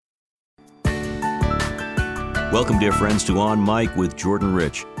Welcome, dear friends, to On Mic with Jordan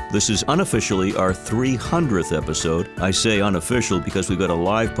Rich. This is unofficially our 300th episode. I say unofficial because we've got a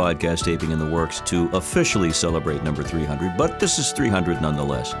live podcast taping in the works to officially celebrate number 300, but this is 300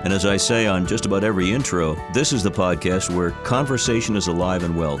 nonetheless. And as I say on just about every intro, this is the podcast where conversation is alive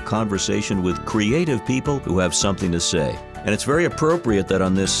and well, conversation with creative people who have something to say. And it's very appropriate that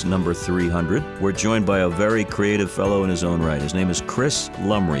on this number 300, we're joined by a very creative fellow in his own right. His name is Chris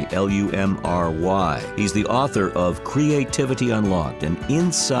Lumry, Lumry. He's the author of Creativity Unlocked, an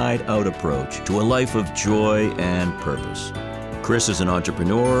inside-out approach to a life of joy and purpose. Chris is an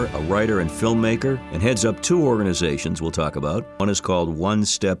entrepreneur, a writer, and filmmaker, and heads up two organizations we'll talk about. One is called One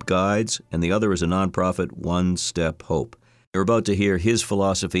Step Guides, and the other is a nonprofit, One Step Hope. You're about to hear his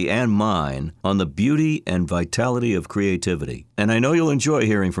philosophy and mine on the beauty and vitality of creativity. And I know you'll enjoy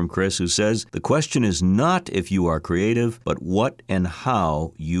hearing from Chris, who says the question is not if you are creative, but what and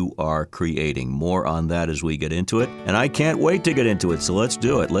how you are creating. More on that as we get into it. And I can't wait to get into it, so let's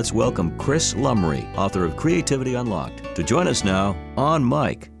do it. Let's welcome Chris Lumry, author of Creativity Unlocked, to join us now on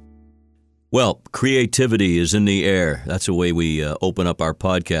Mic. Well, creativity is in the air. That's the way we open up our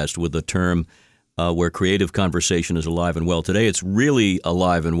podcast with the term where creative conversation is alive and well. Today, it's really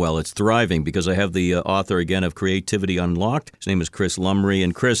alive and well. It's thriving because I have the author again of Creativity Unlocked. His name is Chris Lumry.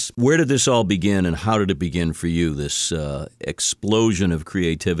 And Chris, where did this all begin and how did it begin for you, this explosion of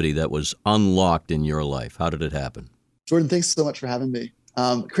creativity that was unlocked in your life? How did it happen? Jordan, thanks so much for having me.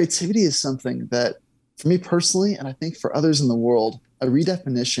 Creativity is something that, for me personally, and I think for others in the world, a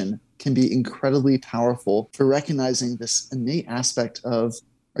redefinition can be incredibly powerful for recognizing this innate aspect of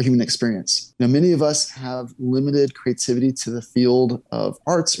our human experience. Now, many of us have limited creativity to the field of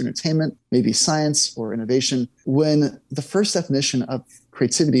arts or entertainment, maybe science or innovation, when the first definition of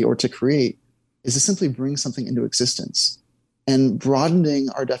creativity or to create is to simply bring something into existence. And broadening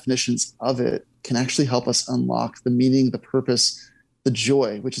our definitions of it can actually help us unlock the meaning, the purpose, the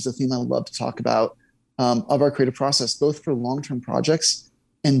joy, which is a theme I love to talk about, of our creative process, both for long-term projects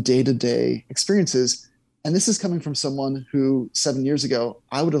and day-to-day experiences. And this is coming from someone who 7 years ago,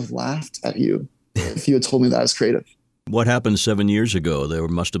 I would have laughed at you if you had told me that I was creative. What happened 7 years ago? There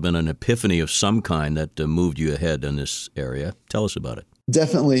must have been an epiphany of some kind that moved you ahead in this area. Tell us about it.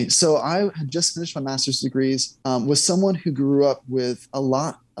 Definitely. So I had just finished my master's degrees, was someone who grew up with a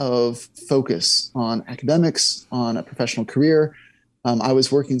lot of focus on academics, on a professional career. I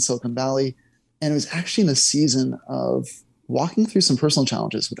was working in Silicon Valley, and it was actually in a season of walking through some personal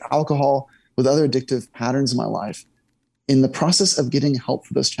challenges with alcohol, with other addictive patterns in my life. In the process of getting help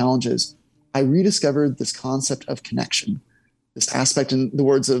for those challenges, I rediscovered this concept of connection, this aspect, in the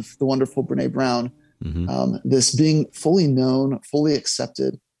words of the wonderful Brené Brown, this being fully known, fully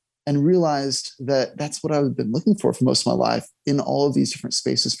accepted, and realized that that's what I've been looking for most of my life in all of these different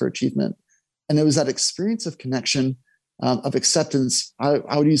spaces for achievement. And it was that experience of connection, of acceptance,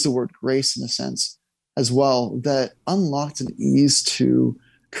 I would use the word grace in a sense as well, that unlocked an ease to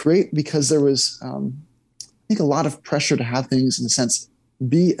create, because there was, I think, a lot of pressure to have things, in a sense,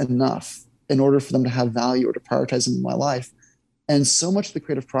 be enough in order for them to have value or to prioritize them in my life. And so much of the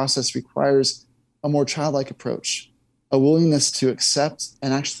creative process requires a more childlike approach, a willingness to accept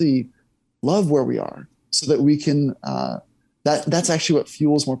and actually love where we are, so that we can, that's actually what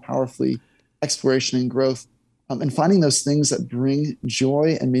fuels more powerfully exploration and growth, and finding those things that bring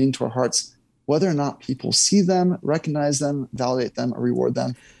joy and meaning to our hearts, whether or not people see them, recognize them, validate them, or reward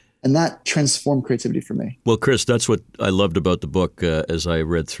them. And that transformed creativity for me. Well, Chris, that's what I loved about the book as I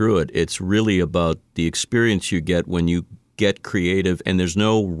read through it. It's really about the experience you get when you get creative, and there's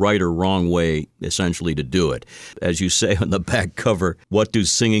no right or wrong way, essentially, to do it. As you say on the back cover, what do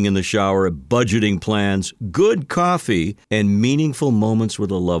singing in the shower, budgeting plans, good coffee, and meaningful moments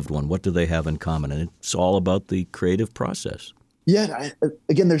with a loved one, what do they have in common? And it's all about the creative process. Yeah,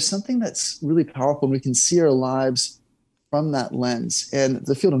 again, there's something that's really powerful, and we can see our lives from that lens. And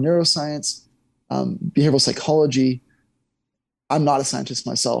the field of neuroscience, behavioral psychology, I'm not a scientist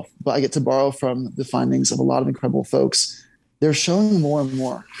myself, but I get to borrow from the findings of a lot of incredible folks. They're showing more and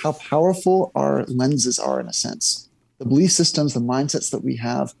more how powerful our lenses are, in a sense. The belief systems, the mindsets that we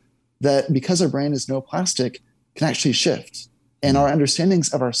have, that because our brain is neuroplastic, can actually shift. And our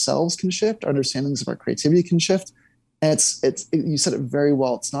understandings of ourselves can shift, our understandings of our creativity can shift. And you said it very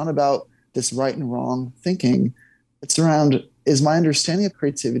well. It's not about this right and wrong thinking. It's around, is my understanding of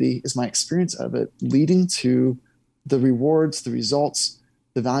creativity, is my experience of it leading to the rewards, the results,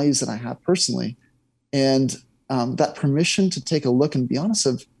 the values that I have personally? And that permission to take a look and be honest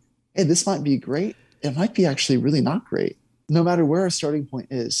of, hey, this might be great. It might be actually really not great. No matter where our starting point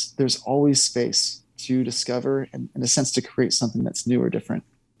is, there's always space to discover and, in a sense, to create something that's new or different.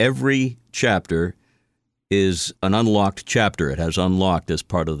 Every chapter is an unlocked chapter. It has unlocked as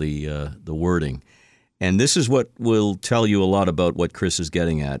part of the wording. And this is what will tell you a lot about what Chris is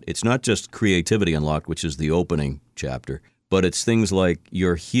getting at. It's not just creativity unlocked, which is the opening chapter, but it's things like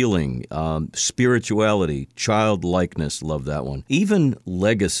your healing, spirituality, childlikeness, love that one, even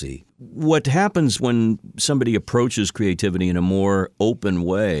legacy. What happens when somebody approaches creativity in a more open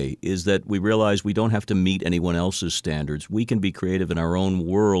way is that we realize we don't have to meet anyone else's standards. We can be creative, and our own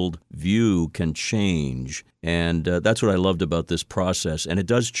world view can change. And that's what I loved about this process. And it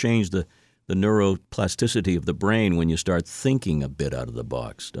does change the neuroplasticity of the brain when you start thinking a bit out of the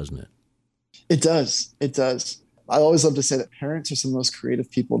box, doesn't it? It does. It does. I always love to say that parents are some of the most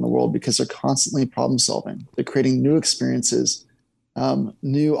creative people in the world because they're constantly problem solving. They're creating new experiences,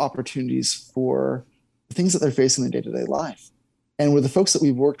 new opportunities for the things that they're facing in their day-to-day life. And with the folks that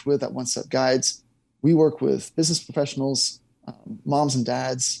we've worked with at One Step Guides, we work with business professionals, moms and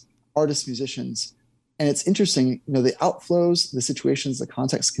dads, artists, musicians. And it's interesting, the outflows, the situations, the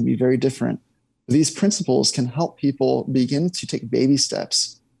context can be very different. These principles can help people begin to take baby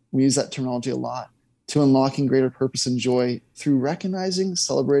steps. We use that terminology a lot, to unlocking greater purpose and joy through recognizing,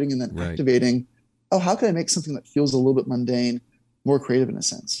 celebrating, and then activating, how can I make something that feels a little bit mundane more creative in a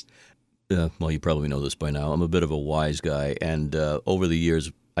sense? Well, you probably know this by now. I'm a bit of a wise guy. And over the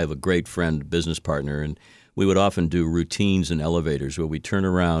years, I have a great friend, business partner, and we would often do routines in elevators where we turn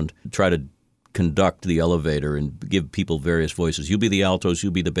around, try to conduct the elevator and give people various voices. You be the altos,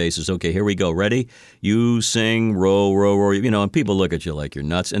 you be the basses. Okay, here we go. Ready? You sing, row, row, row. And people look at you like you're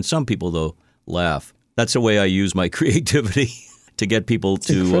nuts. And some people, though, laugh. That's the way I use my creativity to get people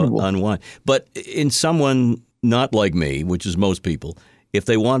to unwind. But in someone not like me, which is most people, if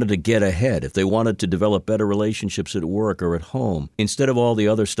they wanted to get ahead, if they wanted to develop better relationships at work or at home, instead of all the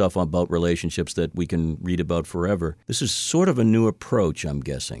other stuff about relationships that we can read about forever, this is sort of a new approach, I'm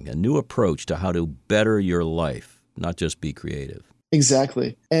guessing, a new approach to how to better your life, not just be creative.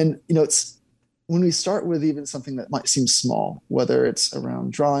 Exactly. And, it's when we start with even something that might seem small, whether it's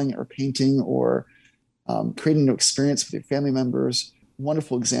around drawing or painting or creating a new experience with your family members,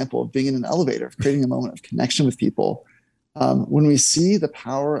 wonderful example of being in an elevator, of creating a moment of connection with people. When we see the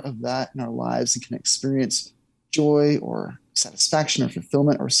power of that in our lives and can experience joy or satisfaction or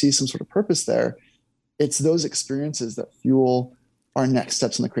fulfillment or see some sort of purpose there, it's those experiences that fuel our next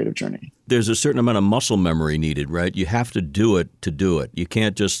steps in the creative journey. There's a certain amount of muscle memory needed, right? You have to do it to do it. You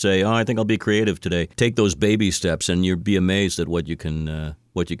can't just say, I think I'll be creative today. Take those baby steps and you'll be amazed at what you can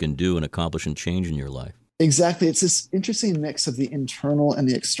do and accomplish and change in your life. Exactly. It's this interesting mix of the internal and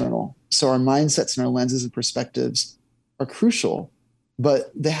the external. So our mindsets and our lenses and perspectives are crucial,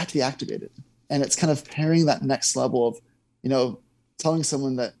 but they have to be activated. And it's kind of pairing that next level of, telling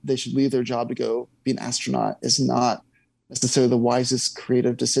someone that they should leave their job to go be an astronaut is not necessarily the wisest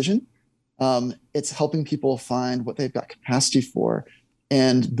creative decision. It's helping people find what they've got capacity for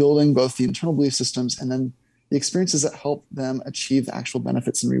and building both the internal belief systems and then the experiences that help them achieve the actual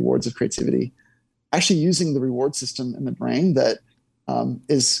benefits and rewards of creativity. Actually using the reward system in the brain that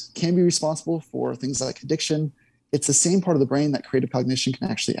can be responsible for things like addiction. It's the same part of the brain that creative cognition can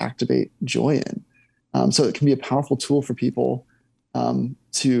actually activate joy in. So it can be a powerful tool for people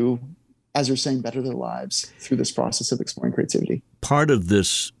to, as you're saying, better their lives through this process of exploring creativity. Part of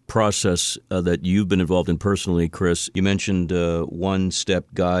this process that you've been involved in personally, Chris, you mentioned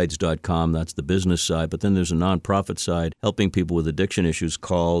onestepguides.com. That's the business side. But then there's a nonprofit side helping people with addiction issues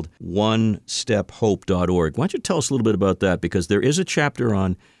called onestephope.org. Why don't you tell us a little bit about that? Because there is a chapter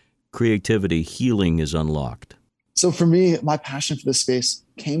on creativity, healing is unlocked. So for me, my passion for this space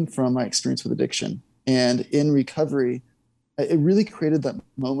came from my experience with addiction. And in recovery, it really created that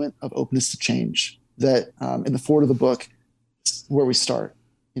moment of openness to change that in the forward of the book, where we start,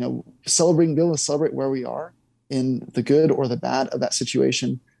 celebrating, being able to celebrate where we are in the good or the bad of that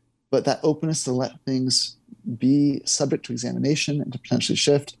situation, but that openness to let things be subject to examination and to potentially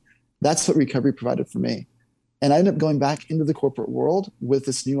shift. That's what recovery provided for me. And I ended up going back into the corporate world with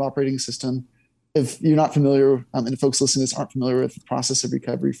this new operating system. If you're not familiar, and folks listening to this aren't familiar with the process of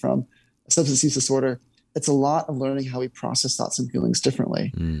recovery from a substance use disorder, it's a lot of learning how we process thoughts and feelings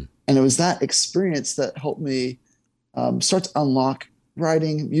differently. And it was that experience that helped me start to unlock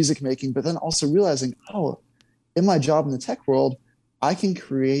writing, music making, but then also realizing, in my job in the tech world, I can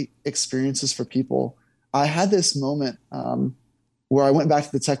create experiences for people. I had this moment where I went back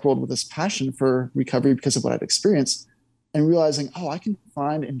to the tech world with this passion for recovery because of what I'd experienced and realizing, I can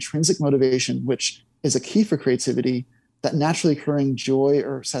find intrinsic motivation, which is a key for creativity, that naturally occurring joy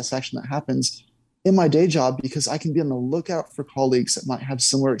or satisfaction that happens in my day job because I can be on the lookout for colleagues that might have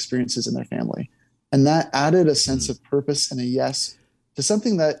similar experiences in their family. And that added a sense of purpose and a yes to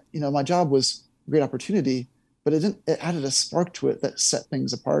something that, my job was great opportunity, but it added a spark to it that set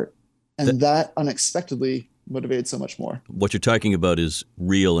things apart. And that unexpectedly motivated so much more. What you're talking about is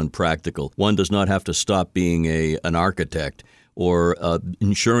real and practical. One does not have to stop being an architect or an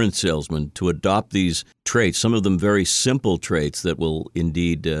insurance salesman to adopt these traits, some of them very simple traits that will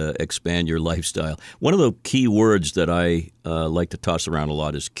indeed expand your lifestyle. One of the key words that I like to toss around a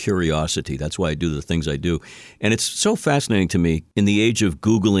lot is curiosity. That's why I do the things I do. And it's so fascinating to me in the age of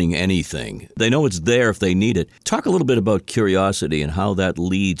Googling anything. They know it's there if they need it. Talk a little bit about curiosity and how that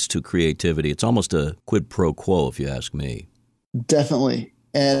leads to creativity. It's almost a quid pro quo, if you ask me. Definitely.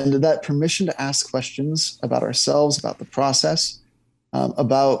 And that permission to ask questions about ourselves, about the process,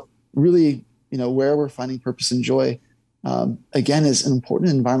 about really, where we're finding purpose and joy, again, is an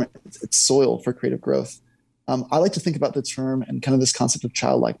important environment. It's soil for creative growth. I like to think about the term and kind of this concept of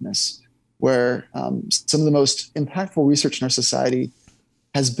childlikeness, where some of the most impactful research in our society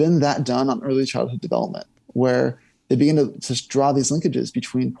has been that done on early childhood development, where they begin to draw these linkages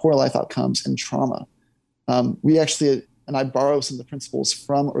between poor life outcomes and trauma. We actually, and I borrow some of the principles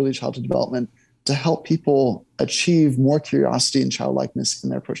from early childhood development to help people achieve more curiosity and childlikeness in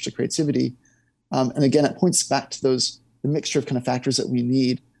their approach to creativity. And again, it points back to the mixture of kind of factors that we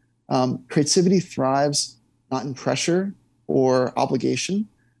need. Creativity thrives not in pressure or obligation,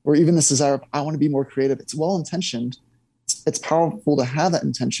 or even this desire of, I want to be more creative. It's well-intentioned. It's powerful to have that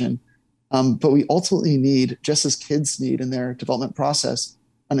intention. But we ultimately need, just as kids need in their development process,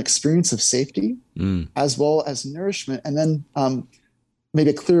 an experience of safety as well as nourishment. And then maybe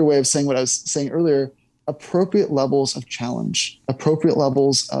a clearer way of saying what I was saying earlier, appropriate levels of challenge, appropriate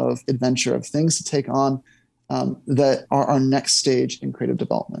levels of adventure, of things to take on that are our next stage in creative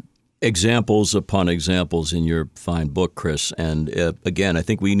development. Examples upon examples in your fine book, Chris. And again, I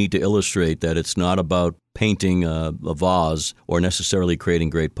think we need to illustrate that it's not about painting a vase or necessarily creating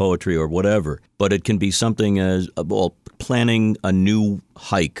great poetry or whatever, but it can be something as, planning a new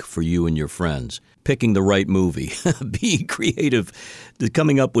hike for you and your friends, picking the right movie, being creative,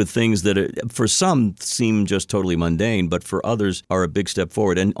 coming up with things that for some seem just totally mundane, but for others are a big step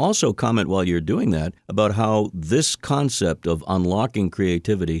forward. And also comment while you're doing that about how this concept of unlocking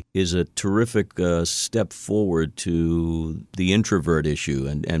creativity is a terrific step forward to the introvert issue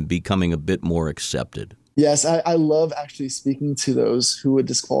and becoming a bit more accepted. Yes, I love actually speaking to those who would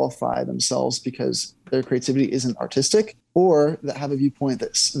disqualify themselves because their creativity isn't artistic, or that have a viewpoint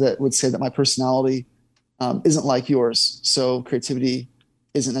that would say that my personality isn't like yours, so creativity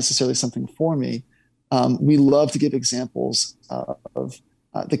isn't necessarily something for me. We love to give examples of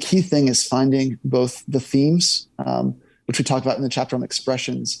the key thing is finding both the themes, which we talk about in the chapter on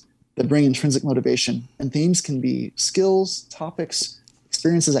expressions, that bring intrinsic motivation. And themes can be skills, topics,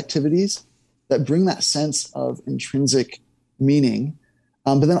 experiences, activities that bring that sense of intrinsic meaning,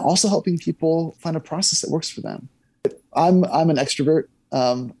 but then also helping people find a process that works for them. I'm an extrovert.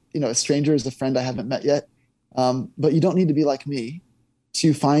 A stranger is a friend I haven't met yet, but you don't need to be like me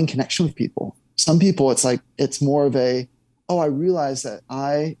to find connection with people. Some people, it's more of I realize that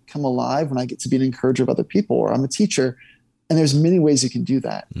I come alive when I get to be an encourager of other people, or I'm a teacher. And there's many ways you can do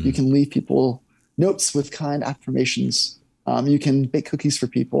that. You can leave people notes with kind affirmations. You can bake cookies for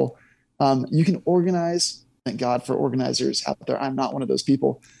people. You can organize. Thank God for organizers out there. I'm not one of those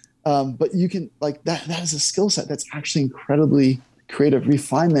people. But you can, that is a skill set that's actually incredibly creative.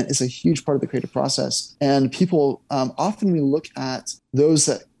 Refinement is a huge part of the creative process. And people, often we look at those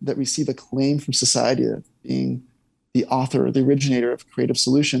that receive acclaim from society of being the author or the originator of creative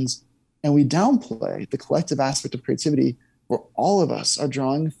solutions, and we downplay the collective aspect of creativity where all of us are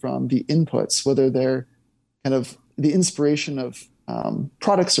drawing from the inputs, whether they're kind of the inspiration of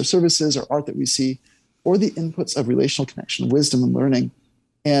products or services or art that we see, or the inputs of relational connection, wisdom, and learning.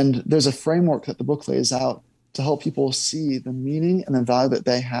 And there's a framework that the book lays out to help people see the meaning and the value that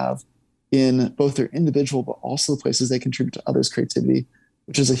they have in both their individual, but also the places they contribute to others' creativity,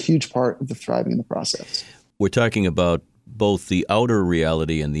 which is a huge part of the thriving in the process. We're talking about both the outer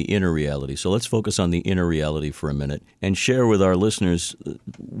reality and the inner reality. So let's focus on the inner reality for a minute and share with our listeners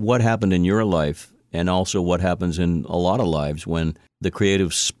what happened in your life and also what happens in a lot of lives when the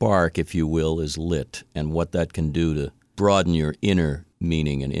creative spark, if you will, is lit, and what that can do to broaden your inner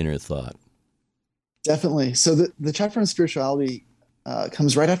meaning and inner thought. Definitely. So the chapter on spirituality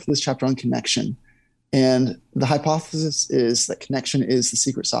comes right after this chapter on connection. And the hypothesis is that connection is the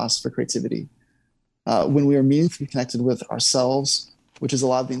secret sauce for creativity. When we are meaningfully connected with ourselves, which is a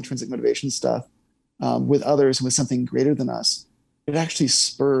lot of the intrinsic motivation stuff, with others and with something greater than us, it actually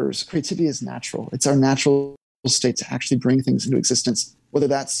spurs. Creativity is natural. It's our natural state to actually bring things into existence, whether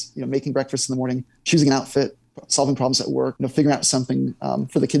that's making breakfast in the morning, choosing an outfit, solving problems at work, figuring out something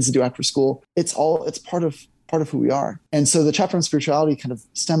for the kids to do after school. It's part of who we are. And so the chapter on spirituality kind of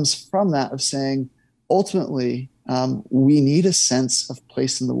stems from that, of saying, ultimately, we need a sense of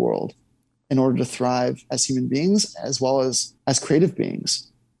place in the world in order to thrive as human beings, as well as creative beings.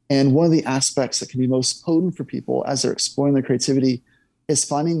 And one of the aspects that can be most potent for people as they're exploring their creativity is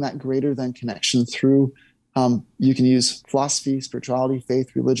finding that greater than connection through, you can use philosophy, spirituality,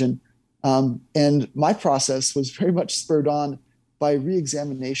 faith, religion. And my process was very much spurred on by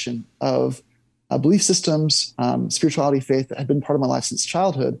re-examination of belief systems, spirituality, faith that had been part of my life since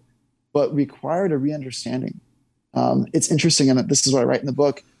childhood, but required a re-understanding. It's interesting, and this is what I write in the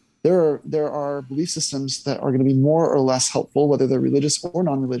book. There are belief systems that are going to be more or less helpful, whether they're religious or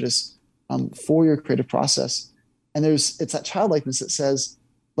non-religious, for your creative process. And it's that childlikeness that says,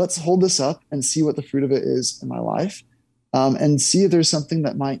 let's hold this up and see what the fruit of it is in my life, and see if there's something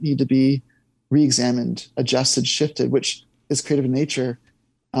that might need to be re-examined, adjusted, shifted, which is creative in nature,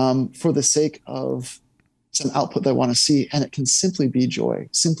 for the sake of some output that I want to see. And it can simply be joy,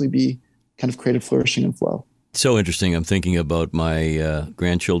 simply be kind of creative flourishing and flow. So interesting. I'm thinking about my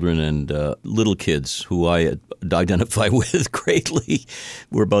grandchildren and little kids who I identify with greatly.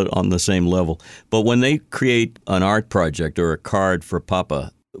 We're about on the same level. But when they create an art project or a card for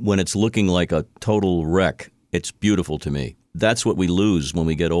Papa, when it's looking like a total wreck, it's beautiful to me. That's what we lose when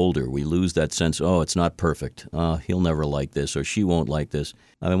we get older. We lose that sense, it's not perfect. He'll never like this, or she won't like this.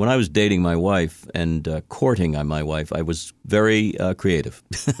 I mean, when I was dating my wife and courting on my wife, I was very creative.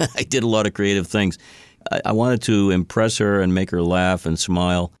 I did a lot of creative things. I wanted to impress her and make her laugh and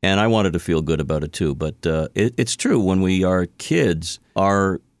smile, and I wanted to feel good about it too. But it's true, when we are kids,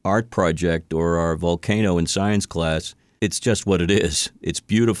 our art project or our volcano in science class, it's just what it is. It's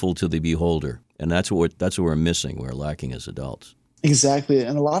beautiful to the beholder, and that's what we're missing, we're lacking as adults. Exactly,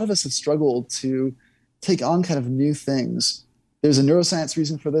 and a lot of us have struggled to take on kind of new things. There's a neuroscience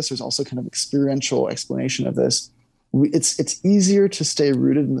reason for this. There's also kind of experiential explanation of this. It's easier to stay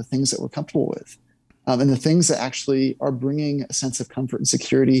rooted in the things that we're comfortable with. And the things that actually are bringing a sense of comfort and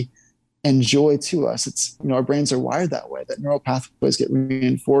security and joy to us. It's, our brains are wired that way, that neural pathways get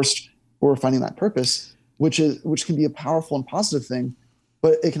reinforced for finding that purpose, which can be a powerful and positive thing,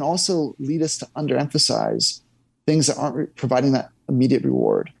 but it can also lead us to underemphasize things that aren't providing that immediate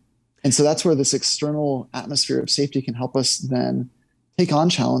reward. And so that's where this external atmosphere of safety can help us then take on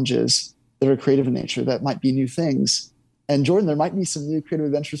challenges that are creative in nature, that might be new things. And Jordan, there might be some new creative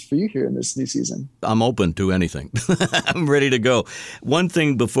adventures for you here in this new season. I'm open to anything. I'm ready to go. One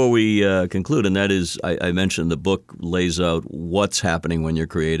thing before we conclude, and that is, I mentioned the book lays out what's happening when you're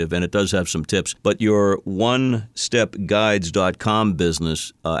creative, and it does have some tips. But your onestepguides.com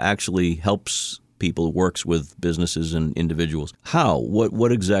business actually helps people, works with businesses and individuals. How?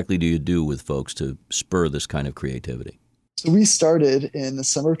 What exactly do you do with folks to spur this kind of creativity? So we started in the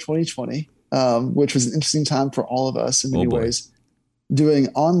summer of 2020. Which was an interesting time for all of us in many ways, doing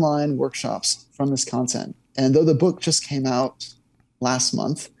online workshops from this content. And though the book just came out last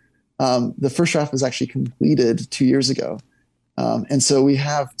month, the first draft was actually completed 2 years ago. And so we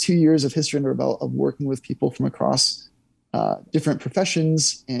have 2 years of history under our belt of working with people from across different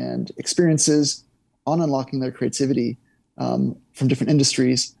professions and experiences on unlocking their creativity from different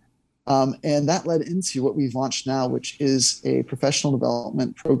industries. And that led into what we've launched now, which is a professional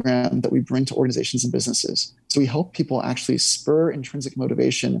development program that we bring to organizations and businesses. So we help people actually spur intrinsic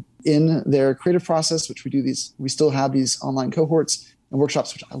motivation in their creative process, which we still have these online cohorts and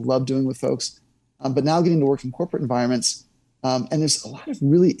workshops, which I love doing with folks, but now getting to work in corporate environments. And there's a lot of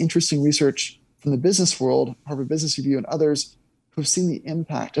really interesting research from the business world, Harvard Business Review and others, who've seen the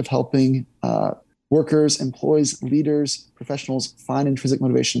impact of helping workers, employees, leaders, professionals find intrinsic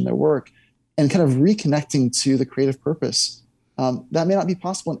motivation in their work and kind of reconnecting to the creative purpose. That may not be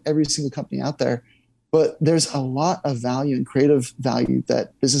possible in every single company out there, but there's a lot of value and creative value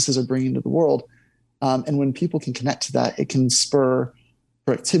that businesses are bringing to the world. And when people can connect to that, it can spur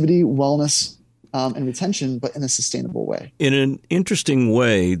productivity, wellness, and retention, but in a sustainable way. In an interesting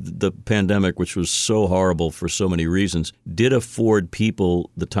way, the pandemic, which was so horrible for so many reasons, did afford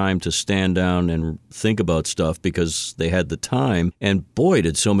people the time to stand down and think about stuff because they had the time. And boy,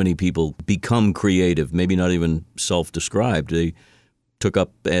 did so many people become creative, maybe not even self-described. They took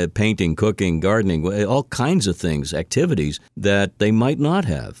up painting, cooking, gardening, all kinds of things, activities that they might not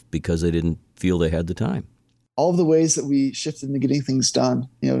have because they didn't feel they had the time. All of the ways that we shifted into getting things done,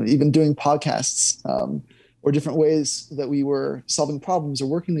 even doing podcasts or different ways that we were solving problems or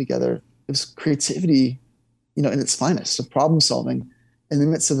working together, it was creativity, in its finest, of problem solving in the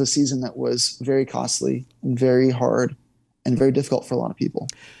midst of a season that was very costly and very hard and very difficult for a lot of people.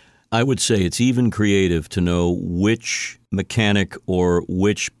 I would say it's even creative to know which mechanic or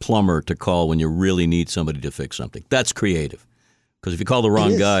which plumber to call when you really need somebody to fix something. That's creative. Because if you call the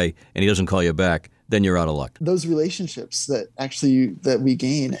wrong guy and he doesn't call you back, then you're out of luck. Those relationships that we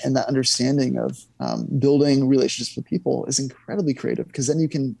gain and that understanding of building relationships with people is incredibly creative, because then you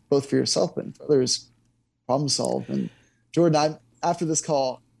can, both for yourself and for others, problem solve. And Jordan, after this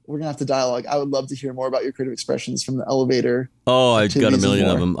call, we're going to have to dialogue. I would love to hear more about your creative expressions from the elevator. Oh, I've got a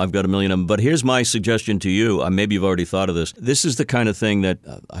million of them. But here's my suggestion to you. Maybe you've already thought of this. This is the kind of thing that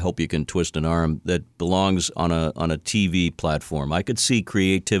I hope you can twist an arm, that belongs on a TV platform. I could see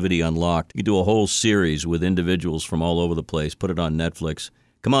Creativity Unlocked. You could do a whole series with individuals from all over the place, put it on Netflix.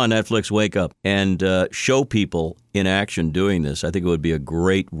 Come on, Netflix, wake up. And show people in action doing this. I think it would be a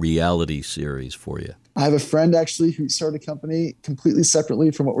great reality series for you. I have a friend actually who started a company completely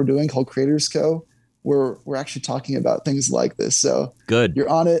separately from what we're doing called Creators Co. Where we're actually talking about things like this. So good. You're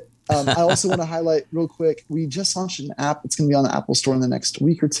on it. I also want to highlight real quick, we just launched an app. It's going to be on the Apple Store in the next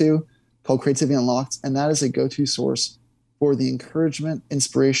week or two, called Creativity Unlocked. And that is a go-to source for the encouragement,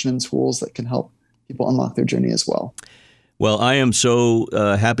 inspiration, and tools that can help people unlock their journey as well. Well, I am so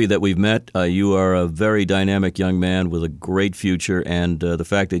happy that we've met. You are a very dynamic young man with a great future, and the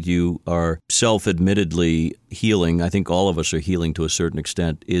fact that you are self-admittedly healing, I think all of us are healing to a certain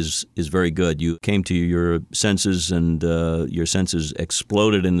extent, is very good. You came to your senses, and your senses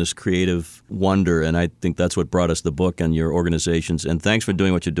exploded in this creative wonder, and I think that's what brought us the book and your organizations. And thanks for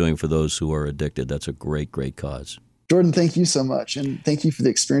doing what you're doing for those who are addicted. That's a great, great cause. Jordan, thank you so much, and thank you for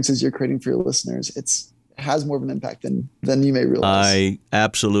the experiences you're creating for your listeners. It has more of an impact than you may realize.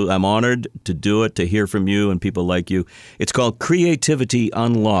 I'm honored to do it, to hear from you and people like you. It's called Creativity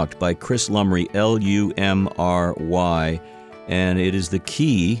Unlocked by Chris Lumry, Lumry, and it is the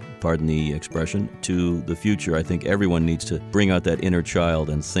key, pardon the expression, to the future. I think everyone needs to bring out that inner child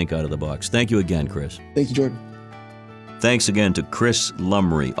and think out of the box. Thank you again, Chris. Thank you, Jordan. Thanks again to Chris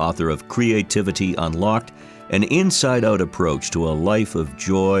Lumry, author of Creativity Unlocked, an inside-out approach to a life of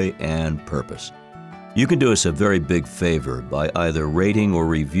joy and purpose. You can do us a very big favor by either rating or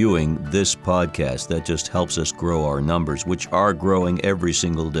reviewing this podcast. That just helps us grow our numbers, which are growing every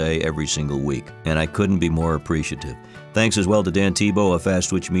single day, every single week. And I couldn't be more appreciative. Thanks as well to Dan Tebow of Fast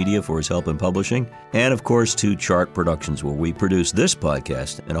Twitch Media for his help in publishing. And of course to Chart Productions, where we produce this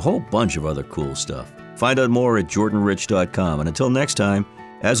podcast and a whole bunch of other cool stuff. Find out more at jordanrich.com. And until next time,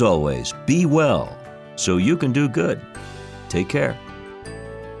 as always, be well so you can do good. Take care.